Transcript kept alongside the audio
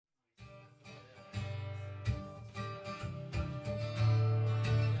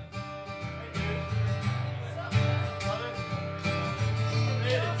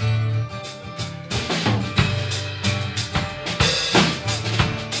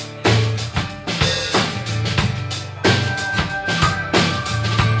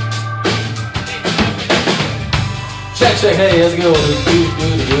check. Hey, how's it going? Can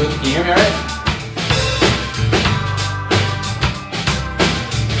you hear me all right?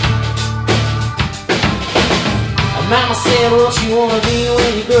 Mama said what you wanna be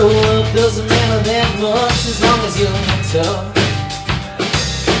when you grow up doesn't matter that much as long as you're tough.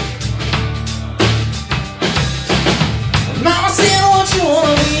 Mama said what you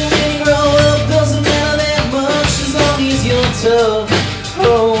wanna be when you grow up doesn't matter that much as long as you're tough.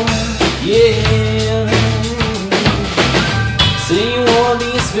 Oh, yeah. Say you wanna be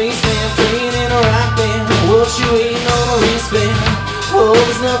a spaceman playing in a rock band. What you ain't on a wristband. Oh,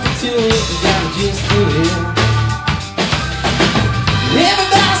 there's nothing to it, you gotta just do it.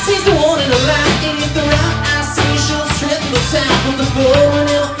 Everybody sees the one in the light, and if the right eye sees your strength to the top of the floor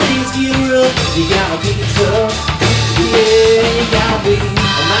whenever things get rough. You gotta be tough, yeah, you gotta be.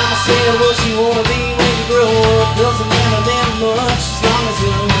 Mama said what you wanna be when you grow up doesn't matter that much as long as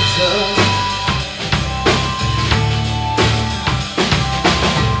you're tough.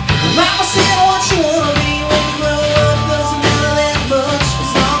 Mama said what you wanna be when you grow up doesn't matter that much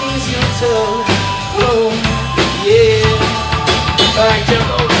as long as you're tough. Oh, yeah. Alright, jump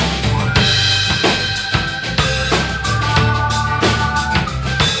over.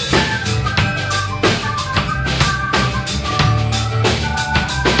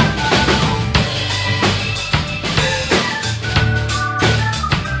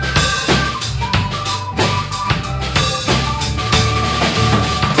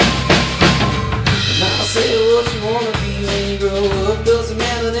 Mama said what you wanna be when you grow up doesn't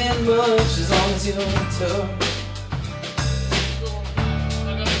matter that much as long as you're tough.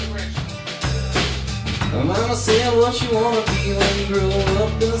 Mama said what you wanna be when you grow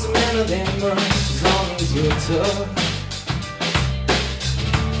up doesn't matter that much as long as you're tough.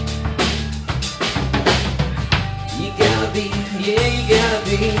 You gotta be, yeah, you gotta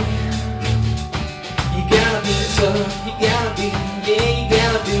be. You gotta be tough, you gotta be, yeah, you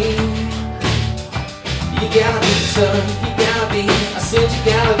gotta be. You gotta be tough, you gotta be. I said you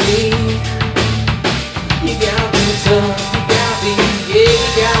gotta be. You gotta be tough, you gotta be, yeah, you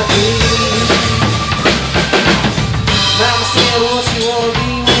gotta be. Mama said what you wanna be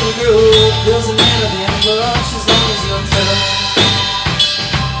when you grow up doesn't matter that much as long as you're tough.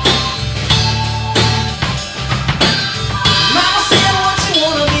 Mama said what you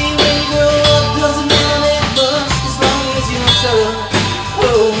wanna be when you grow up doesn't matter that much as long as you're tough.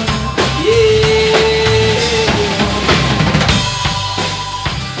 Oh, yeah.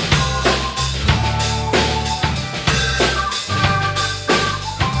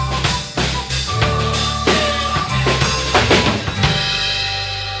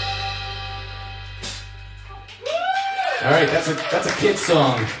 Alright, that's a kid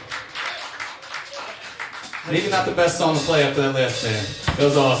song. Maybe not the best song to play after that last band. That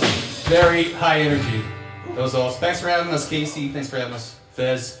was awesome. Very high energy. That was awesome. Thanks for having us, Casey. Thanks for having us,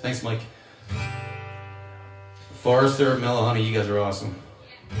 Fez. Thanks, Mike. Forrester, Mellow Honey, you guys are awesome.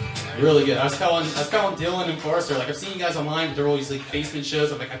 Really good. I was telling Dylan and Forrester, like, I've seen you guys online, but they're always like basement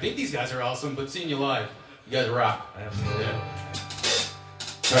shows. I'm like, I think these guys are awesome, but seeing you live, you guys rock. Absolutely. Yeah.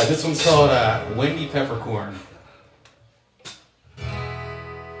 Alright, this one's called Wendy Peppercorn.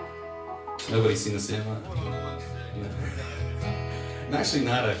 Nobody's seen the Sandlot? Yeah. I'm actually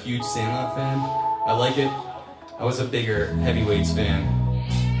not a huge Sandlot fan. I like it. I was a bigger Heavyweights fan.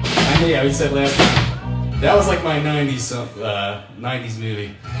 I know, yeah, we said last time. That was like my 90s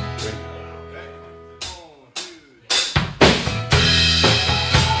movie.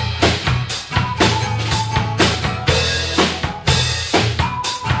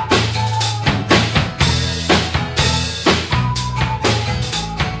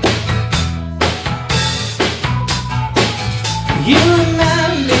 You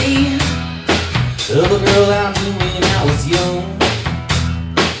remind me of a girl I knew when I was young.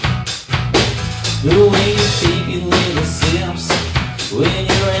 The way you take your little sips when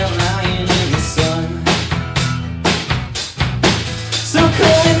you're out lying in the sun. So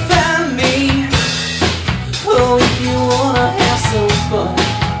come and find me, oh, if you wanna have some fun.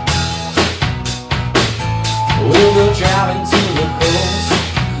 We'll go driving to the coast,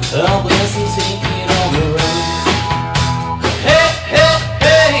 I'll bless and take it on the road.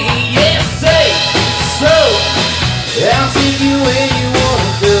 I'll take you where you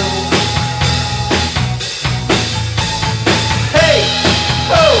wanna go. Hey,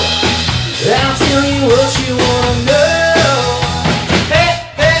 oh, I'll tell you what you wanna know. Hey,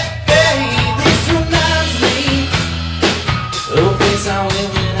 hey, hey, this reminds me of a place I went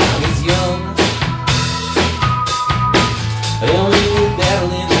when I was young. And we were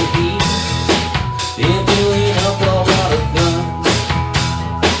battling the heat.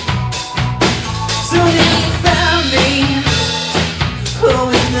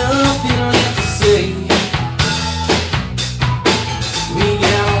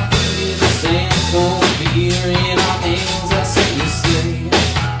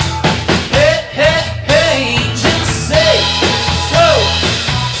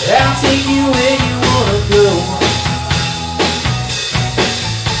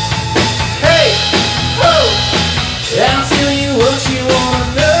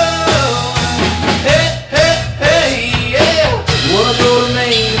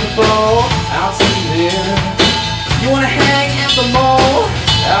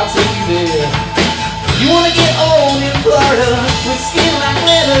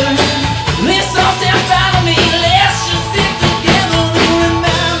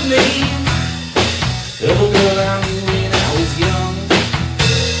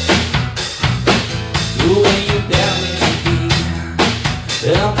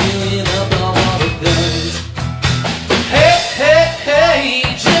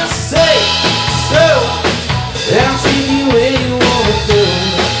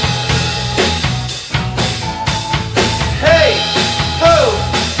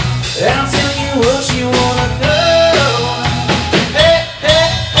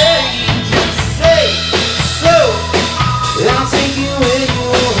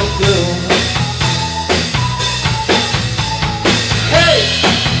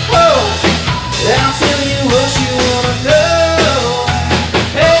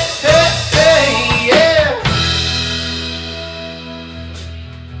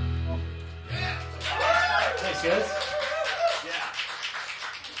 Sounds good? Yeah.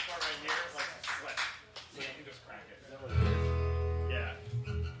 This part right here is like a slip. So you can just crank it. Yeah.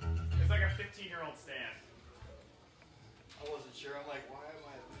 It's like a 15-year-old stand. I wasn't sure. I'm like, why am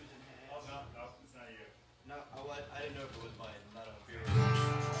I losing hands? Oh, no, it's not you. No, I didn't know if it was mine. Not up here.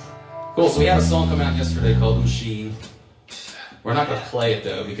 Cool, so we had a song come out yesterday called The Machine. We're not going to play it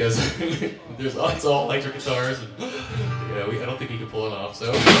though because it's all electric guitars and I don't think we can pull it off.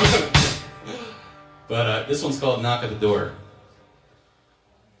 So, but this one's called Knock at the Door.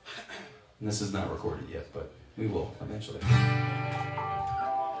 And this is not recorded yet, but we will eventually.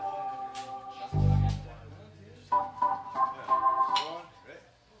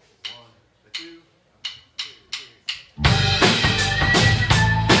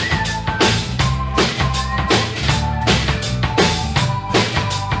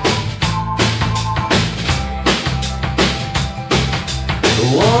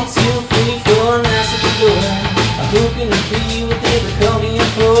 One, two, three, four, knocks at the door. Who can it be? What they were coming in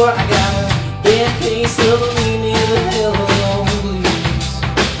for? I got a bad case of bulimia, the hell alone blues.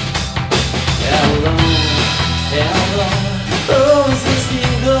 How long, oh, is this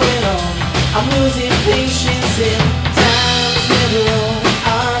been going on? I'm losing patience and time is never on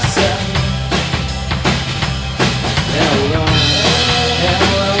our side. How long,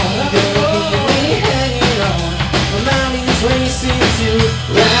 gonna keep me hanging on? My mind is racing to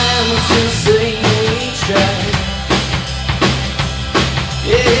rhyme, let's just say we tried.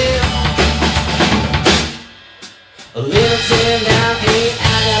 Yeah. A little 10 down, hey, I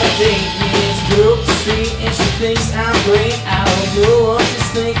got a date. Miss girl up the street and she thinks I'm great. I don't know what she's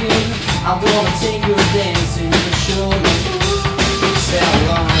thinking. I wanna take her dancing and show me how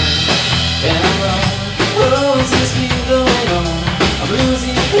long, oh, is this been going on? I'm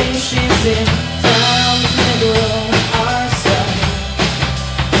losing patience and time is never on our side.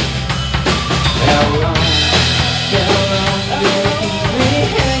 How long, gonna keep me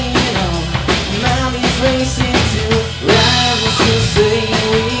hanging on? My mind is racing to rhyme, let's just say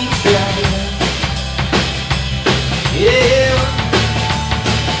we tried. Yeah.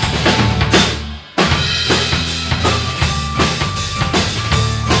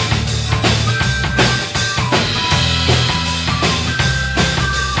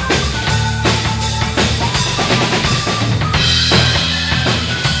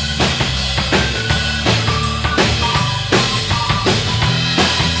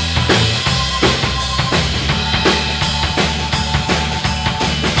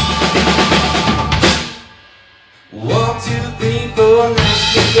 One, two, three, four,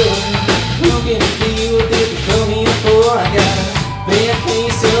 knocks at the door. Who can it be? What they were coming for? I got a bad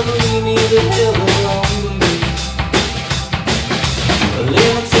case of bulimia, the hell alone blues.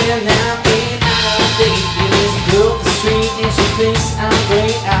 11, 10, 9, 8, I got a date. There's a girl up the street and she thinks I'm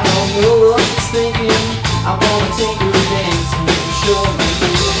great. I don't know what she's thinking. I wanna take her dancing and show me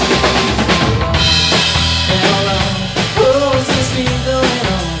how long, oh, is this been going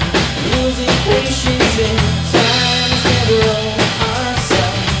on? Losing patience and time is never on our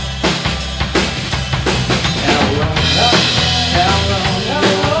side. How long,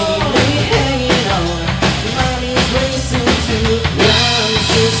 gonna keep me hanging on? My mind is racing to rhyme,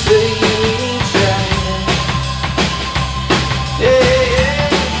 just say we tried. Yeah.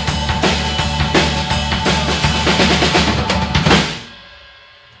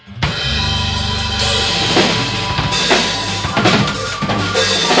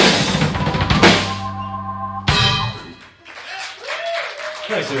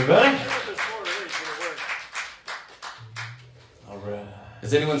 Thanks, everybody. All right.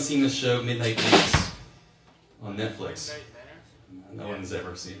 Has anyone seen the show Midnight Dance on Netflix? No one's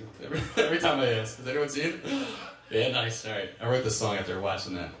ever seen it. Every time I ask, has anyone seen it? Yeah, nice. All right. I wrote this song after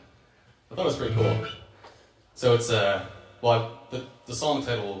watching that. I thought it was pretty cool. So it's well, the song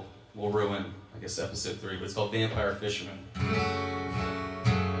title will ruin, I guess, episode 3, but it's called Vampire Fisherman. All right.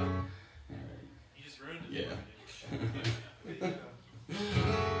 You just ruined it. Yeah.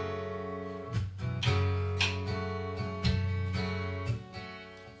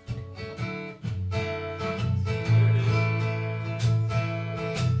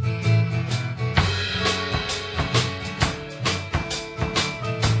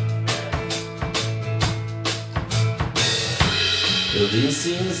 This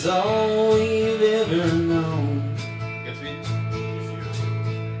is all we've ever known. Good to meet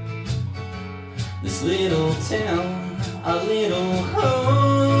This little town, a little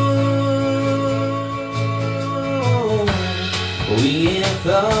home. We had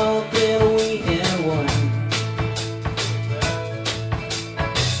thought that we had won,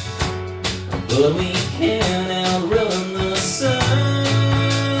 but we can't outrun the sun.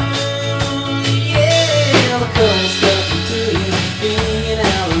 Yeah,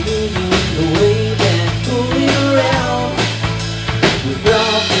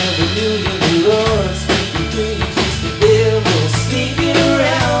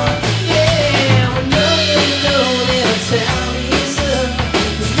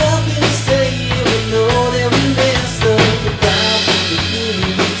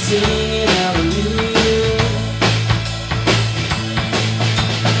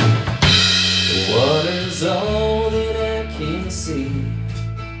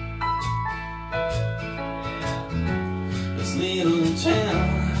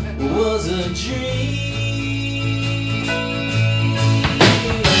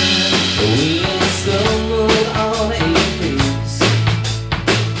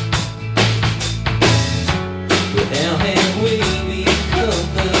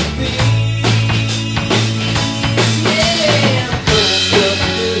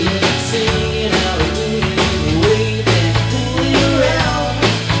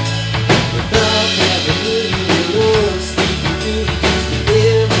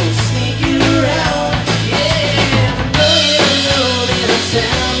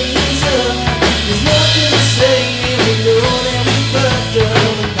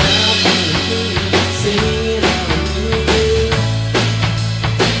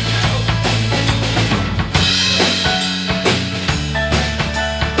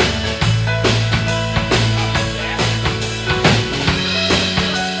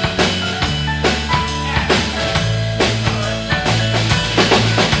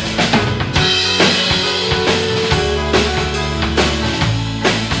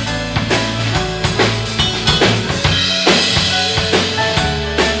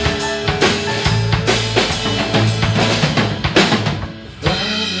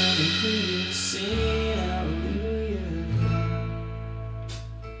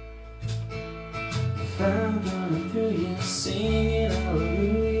 fire burning through you, singing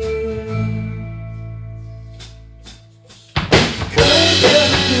hallelujah. Fire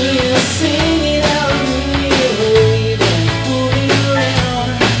burning through you, singing hallelujah, waving, fooling around.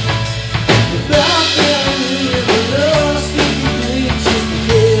 Without hallelujah, the Lord speaking through you, just the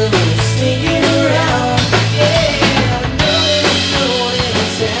devil sneaking around. Yeah, I know that it's known every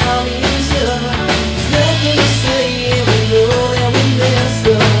time he's up. There's nothing to say, and we know that we messed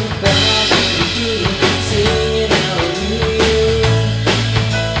up.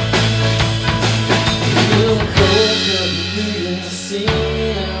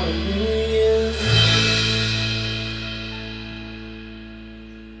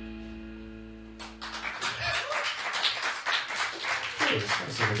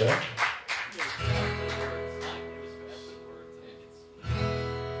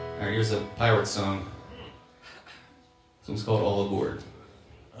 Alright, here's a pirate song. This one's called All Aboard.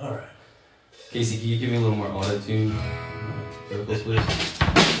 Alright. Casey, can you give me a little more auto-tune? Vocals, please.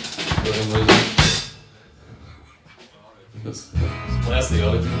 Let's blast the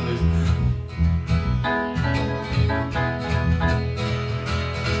auto-tune, please.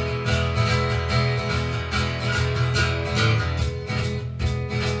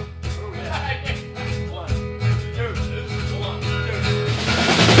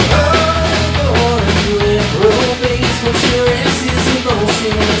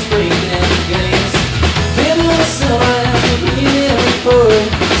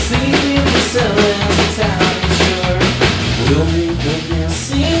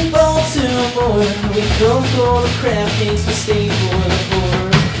 We come for the crab cakes, we stay for the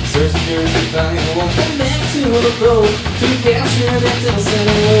horror. Search for the fire, won't come back to the boat to capture that doesn't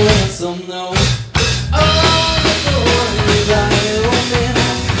ransom, no. Oh, the board, everybody, oh man.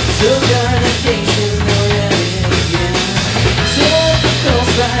 Took our vacations, now we're at it again. Took the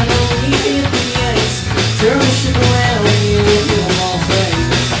coastline, and we hit the ice. Turn the ship around, and you will do them all right.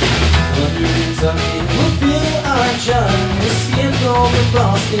 Under the tucking, we'll fill our jar. We'll skip over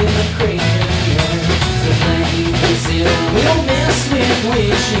Boston, the crater. We don't mess with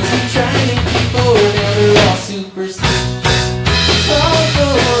wishes, we try to keep forward, now they're all superstitious. All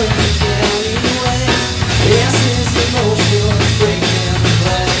aboard the county ways, yes, it's emotional, it's breaking the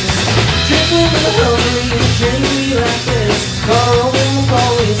glass. Dripping with the hungry and drink me like this. Our own won't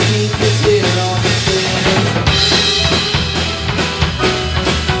always keep us here on the trail.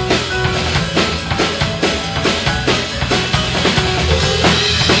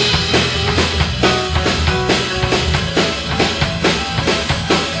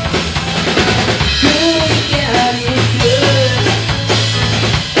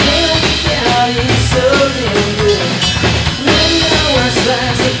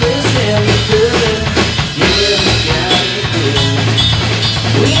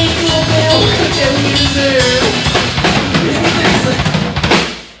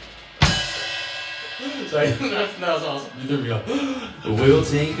 Sorry, that was awesome. You threw me off. We'll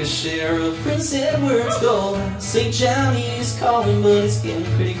take a share of Prince Edward's gold. St. Johnny's calling, but it's getting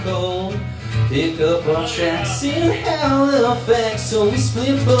pretty cold. Pick up our tracks in Halifax, so we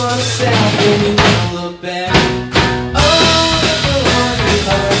split for the south when we won't look back. Oh, the Lord, we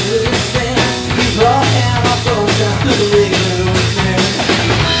hardly expect. We've all had our boats out to the river with there.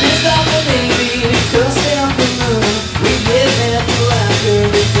 It's not the Navy, we cussed out the moon. We get that blacker,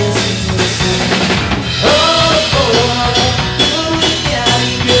 we can see the sun.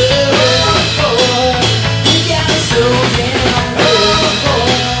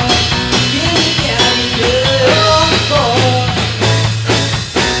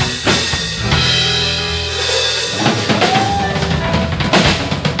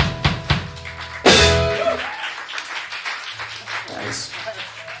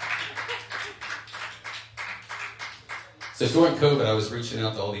 So during COVID, I was reaching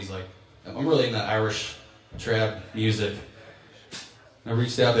out to all these, like, I'm really into Irish trad music. I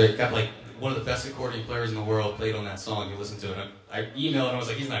reached out there, got like one of the best accordion players in the world played on that song. You listen to it. I emailed him. I was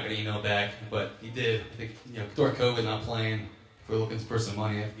like, he's not going to email back, but he did. I think, you know, during COVID, not playing. If we're looking for some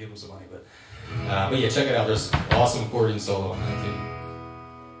money, I have to give him some money. But yeah, check it out. There's awesome accordion solo on that too.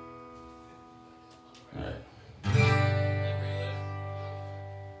 All right.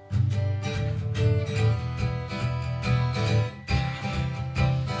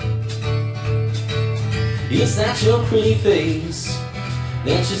 It's not your pretty face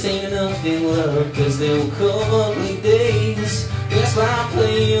that just ain't enough in love, 'cause there will come ugly days. That's why I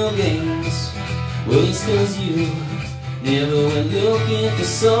play your games. Well, it's 'cause you never went looking for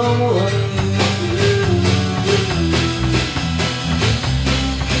someone new.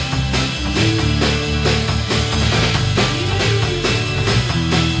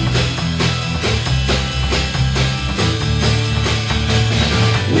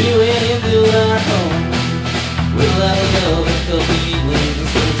 couple evenings,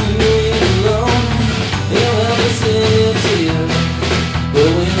 we'll do it alone. They'll help us live here. But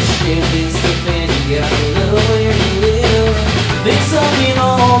when the ship hits the fan, you gotta love where you live. There's something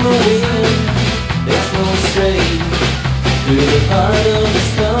on the wind that's blowing straight through the heart of this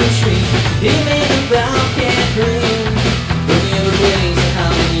country. It made the bobcat grin from the Everglades to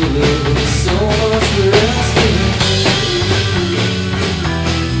Hollywood. There's so much for us to do.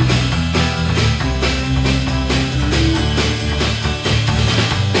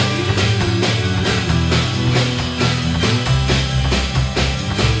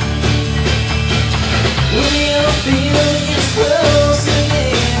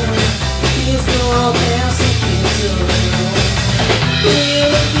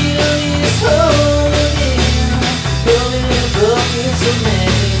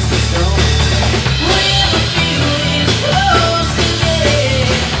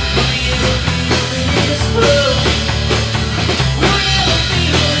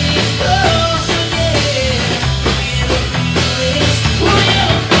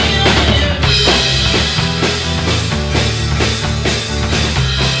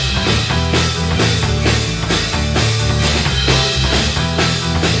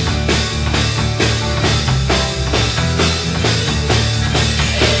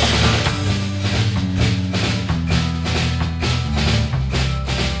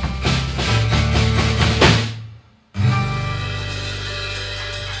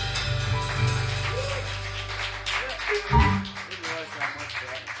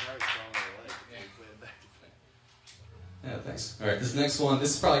 Yeah, thanks. All right, this next one,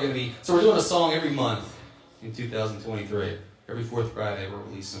 this is probably going to be, so we're doing a song every month in 2023. Every fourth Friday, we're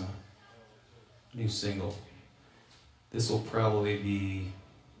releasing a new single. This will probably be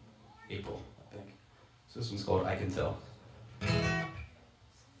April, I think. So this one's called I Can Tell.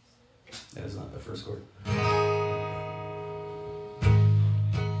 That is not the first chord.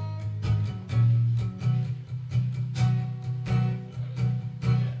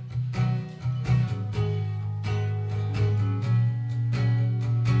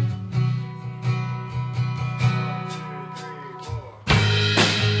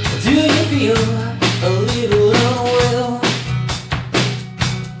 Do you feel a little unwell?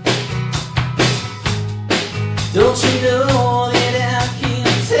 Don't you know that I can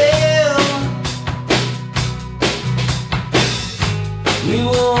tell? We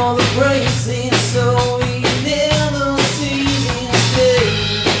wore the braces so we never see this day.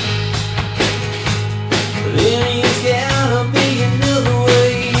 There's gotta be another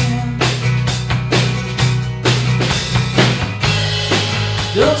way.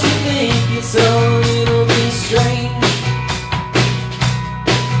 Don't you think it's a little bit strange?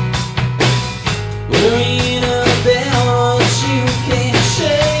 Worrying about what you can't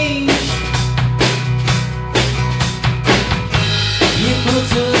change. You put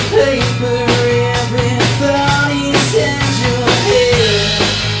to paper every thought inside your head.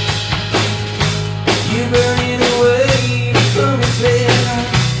 You burn it away from its bed.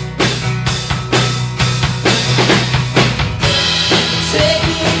 Take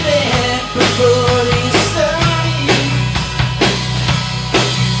me back before they started.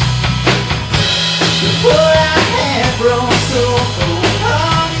 Before I had grown so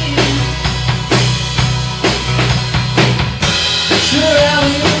cold-hearted. Sure I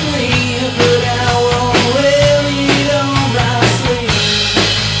will agree, but I won't wear it on my sleeve.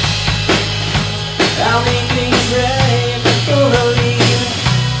 I'll make things right before I leave.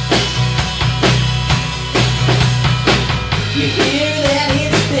 You hear that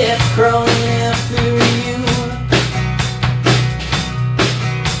it's death crawling after you.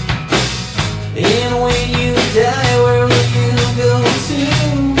 And when you die, where will you go to?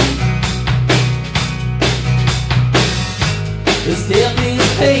 'Cause death is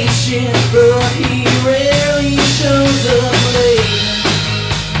patient, but he rarely shows up late.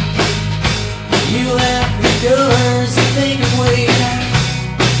 You lock the doors and they can wait.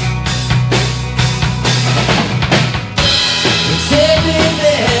 Take me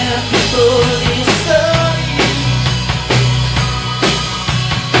back before it started.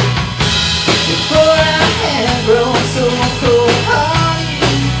 Before I had grown so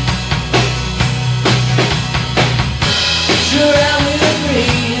cold-hearted. Sure I will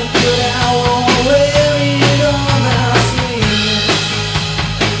agree, but I won't wear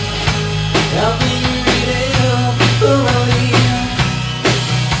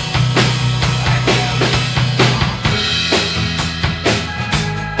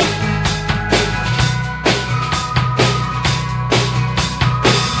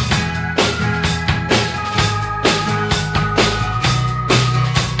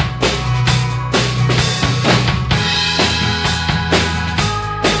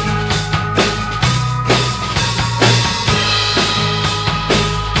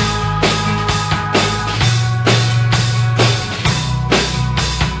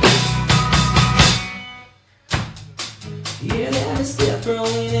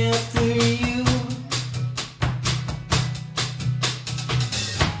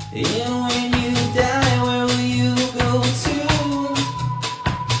And when you die, where will you go to?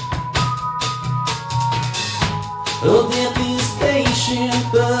 Oh, death is patient,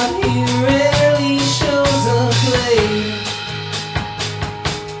 but he rarely shows a play.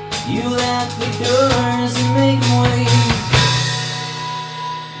 You lock the doors and make way.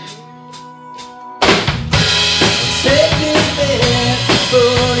 Take me back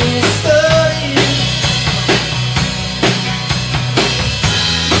before it started,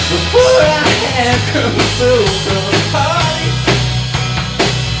 before I had come so apart.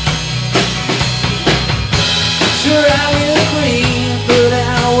 Sure, I will agree, but I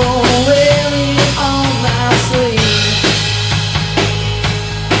won't wear it on my sleeve.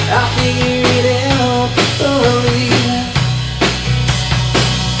 I'll figure it out thoroughly.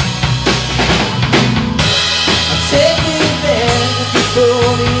 I'll take me back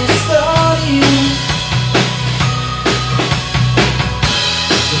before it started,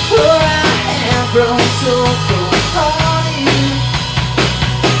 before I had grown so cold-hearted.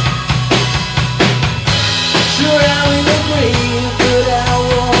 Sure, I will agree, but I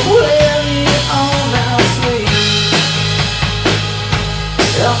won't wear it on my sleeve.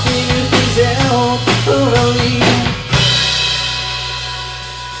 I'll figure things out thoroughly.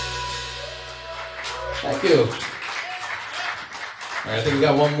 Thank you. Alright, I think we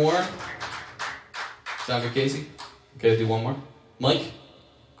got one more. Sound good, Casey? Okay, do one more. Mike?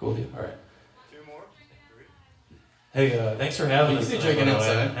 Cool deal. Alright. 2 more? 3? Hey, thanks for having You us. can do drinking by the way,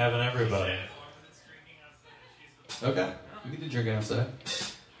 outside. and having everybody. Okay. We can do drinking outside.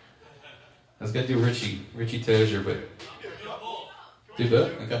 I was gonna do Richie Tozier, but do both?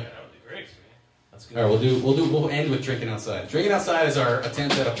 Okay. That would be great. That's good. All right, we'll end with Drinking Outside. Drinking Outside is our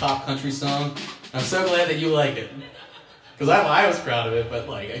attempt at a pop country song. I'm so glad that you like it. Because I was proud of it, but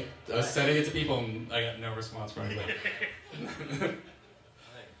like I was sending it to people and I got no response from anybody.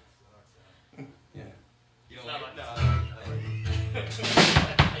 Yeah. You don't like it?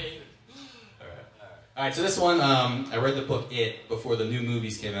 All right, so this one, I read the book It before the new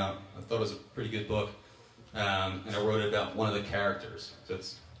movies came out. I thought it was a pretty good book, and I wrote it about one of the characters. So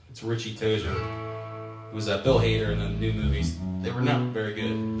it's Richie Tozier, who was Bill Hader in the new movies. They were not very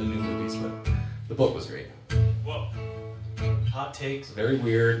good, the new movies, but the book was great. Whoa. Hot takes. Very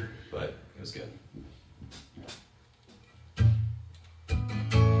weird, but it was good.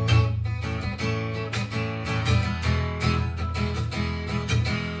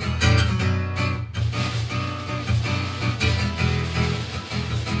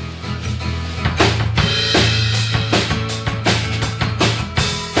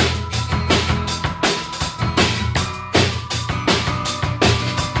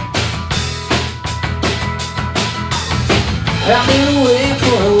 I've been away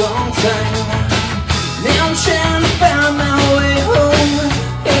for a long time. Now I'm trying to find my way home.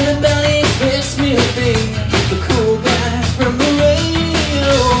 Everybody expects me to be the cool guy from the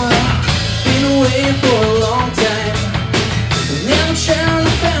radio. Been away for a long time. Now I'm trying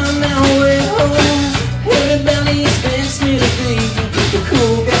to find my way home. Everybody expects me to be the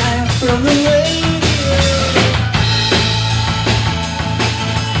cool guy from the radio.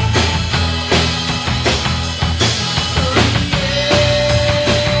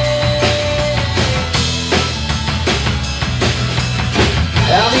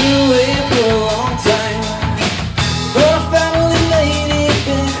 I've been away for a long time, but I finally made it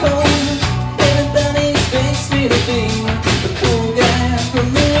back home. Everybody expects me to be the cool guy from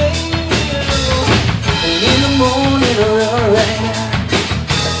the radio. And in the morning or alright,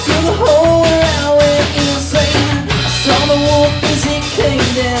 to the hole where I went insane. I saw the wolf as he came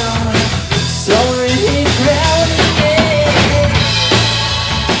down, saw where he growled again.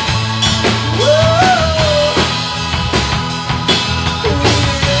 Whoa.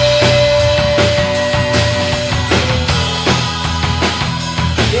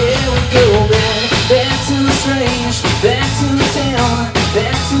 Back to the strange, back to the town,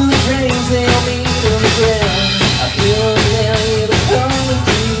 back to the dreams they'll meet on the ground. I feel now it'll come with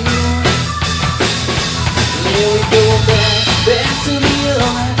you. Here we go back to the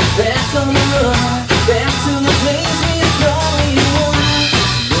young, back on the run, back to the place we thought we won.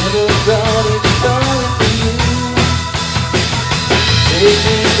 Never thought it'd come with you. Take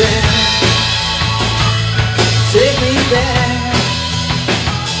me back, take me back.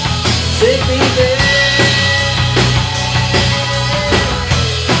 Take me there.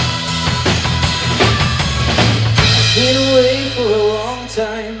 Been away for a long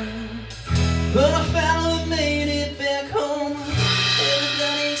time, but I finally made it back home.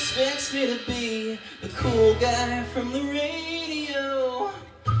 Everybody expects me to be the cool guy from the radio.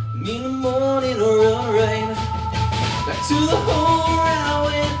 In the morning or alright, back to the hole where I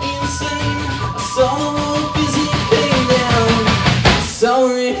went saw the roof as it came down. Saw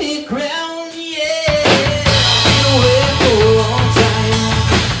her in the ground, yeah. Been away for a long time.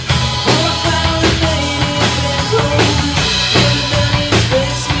 All I finally made it back home. Everybody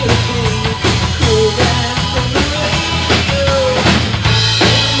expects me to be cool guy from the radio.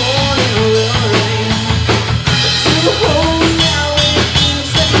 In the morning or the rain, to the hole now it feels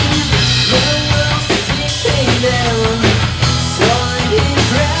like nowhere else to take pain down. Saw her in the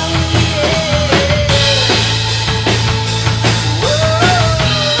ground, yeah.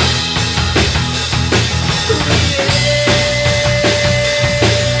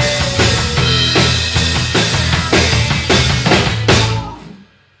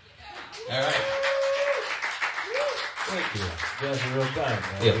 All right. Thank you. You guys are real kind, man.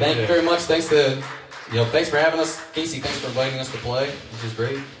 Yeah, thank you very much. Thanks to, thanks for having us. Casey, thanks for inviting us to play. This is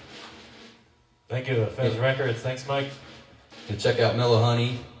great. Thank you to Fez Records. Thanks, Mike. You can check out Mellow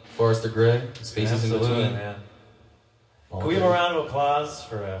Honey, Forrester Gray, Spaces in Absolutely, Between. man. All Can we have a day. round of applause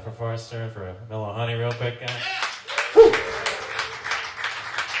for Forrester and for Mellow Honey real quick, guys?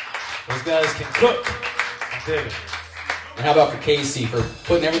 Those guys can cook. I dig it. And how about for Casey for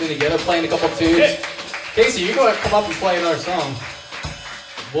putting everything together, playing a couple tunes? Yeah. Casey, you're going to come up and play another song.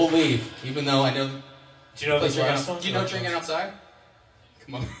 We'll leave, even though I know. Do you know this last one? Do you know drinking outside?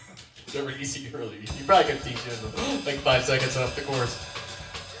 Come on. It's never easy early. You probably could teach it in like 5 seconds off the course.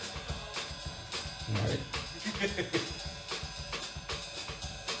 All right.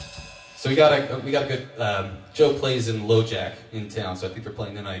 So we got a good. Joe plays in LoJack in town, so I think they're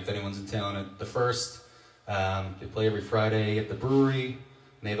playing tonight. If anyone's in town at the First, they play every Friday at the brewery.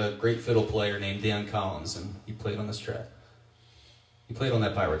 And they have a great fiddle player named Dan Collins, and he played on this track. He played on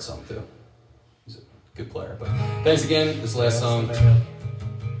that pirate song too. He's a good player. But thanks again. This last song.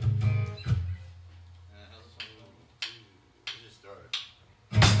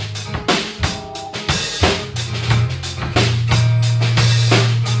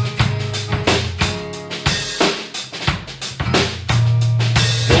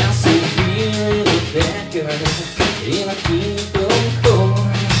 In a kingdom cold,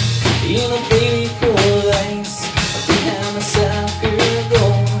 in a baby cold ice, behind the soccer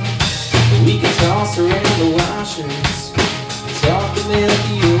goal. We can toss around the washers, talk about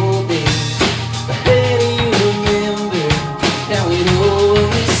the old days. But how do you remember how we'd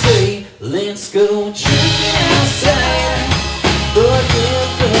always say, let's go drinking outside, forget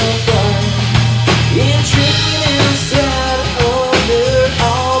the fun, yeah, drinking outside under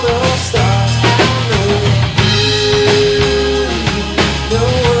all those stars. I know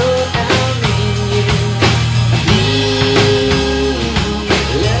that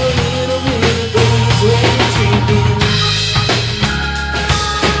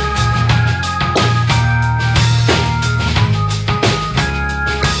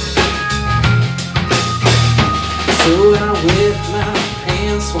so I wet my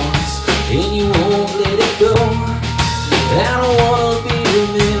pants once, and you won't let it go. I don't wanna be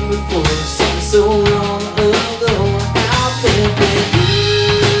remembered for something so long ago. I'll bet that you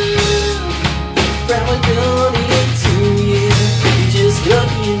probably done it too, yeah. You're just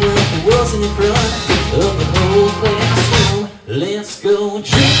lucky enough I wasn't in front of the whole classroom. Let's go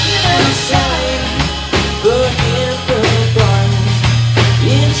drinking outside, forget the bars,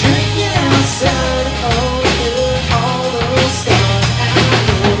 yeah, drinking outside.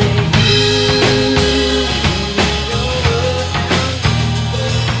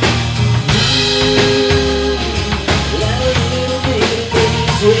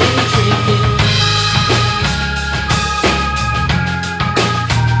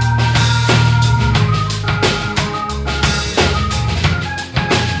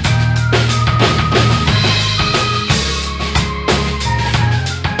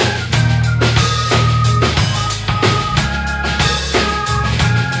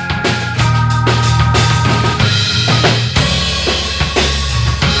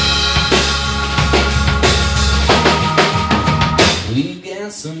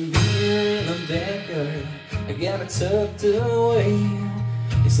 Some beer in the backyard, I got it tucked away.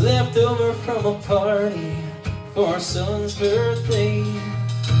 It's left over from a party for our son's birthday.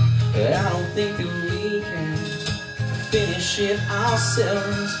 I don't think that we can finish it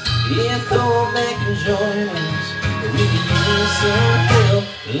ourselves. Yeah, come back and join us, we can use some help.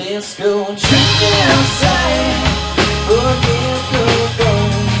 Let's go drinking outside, forget the fun,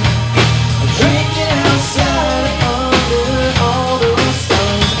 drinking outside under all the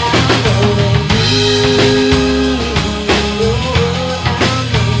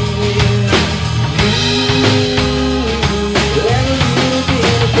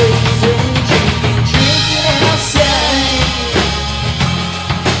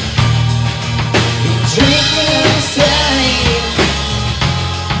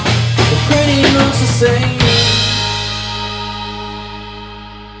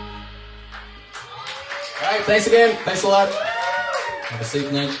All right, thanks again. Thanks a lot. Have a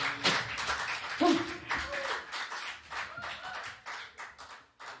safe night.